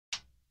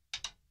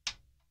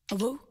I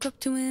woke up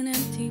to an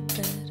empty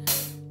bed.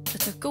 I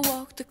took a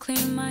walk to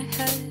clear my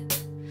head.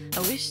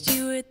 I wished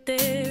you were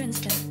there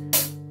instead,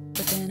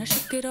 but then I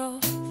shook it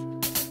off.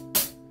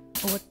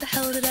 What the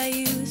hell did I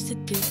used to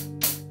do?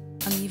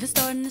 I'm even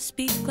starting to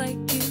speak like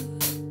you.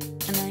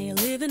 And now you're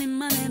living in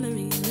my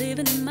memory,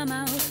 living in my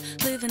mouth,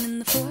 living in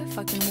the four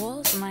fucking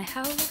walls of my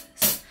house.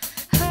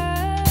 I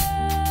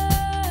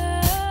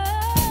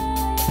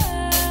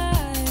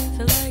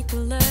feel like a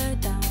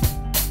letdown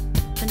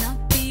to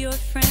not be your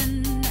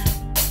friend now.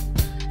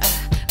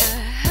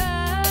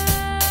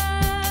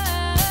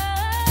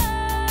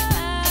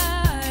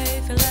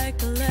 I feel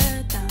like a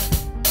letdown,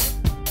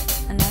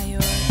 and now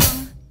you're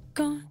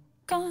gone.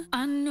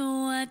 I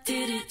know I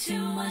did it to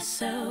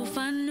myself.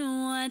 I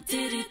know I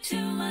did it to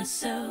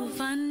myself.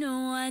 I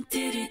know I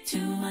did it to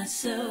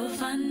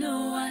myself. I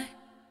know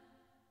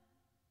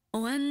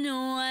oh, I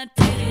know I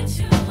did it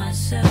to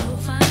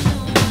myself. I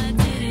know I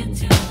did it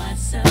to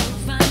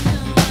myself. I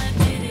know I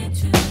did it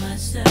to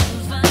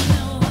myself. I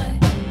know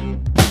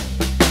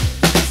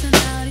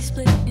personality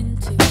split in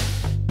two.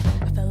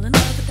 I fell in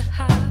love with the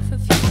half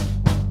of you.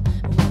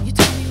 But when you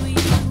told me where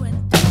you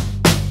went,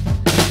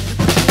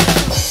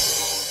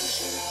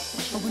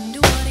 I wonder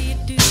what do you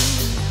do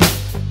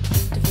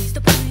to face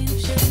the pain of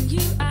shutting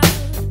you out.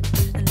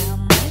 And now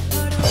my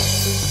heart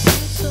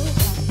feels so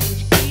hard.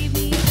 You gave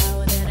me a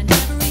power that I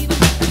never even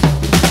had.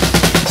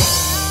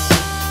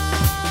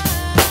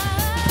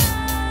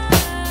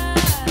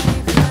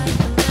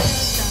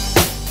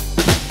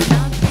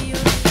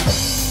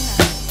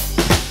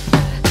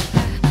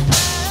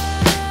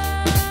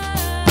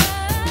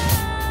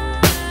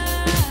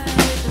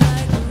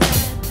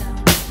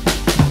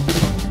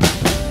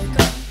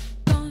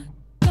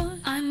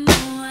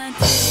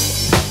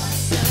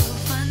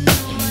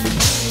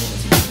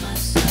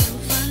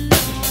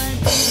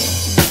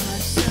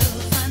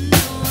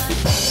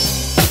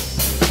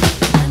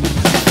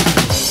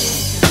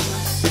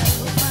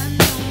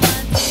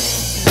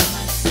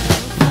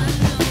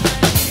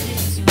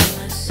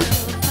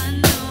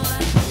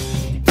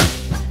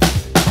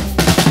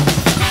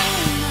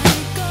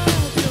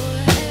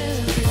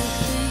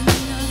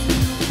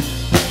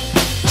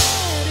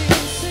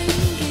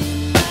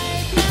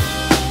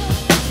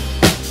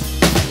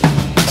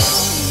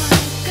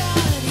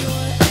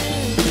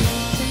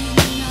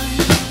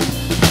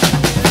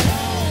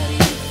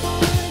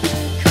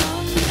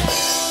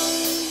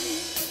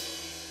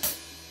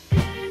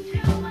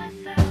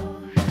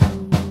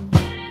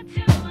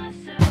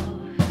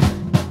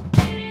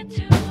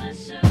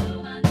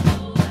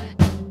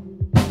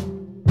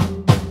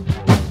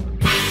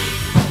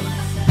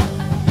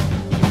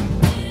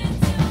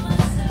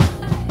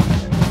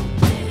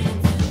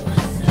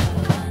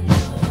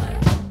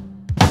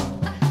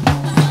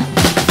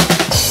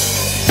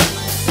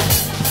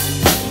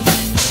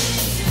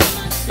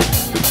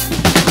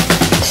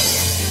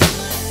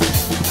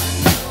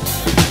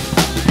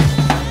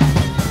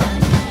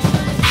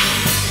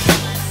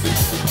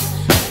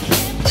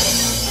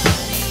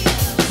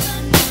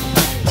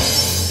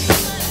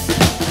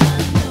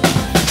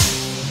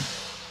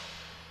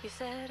 You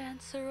said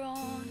answer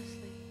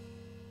honestly,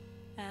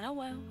 and I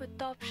went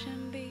with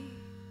option B.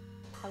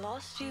 I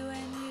lost you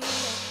and you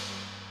left me.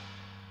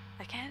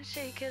 I can't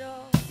shake it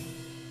off.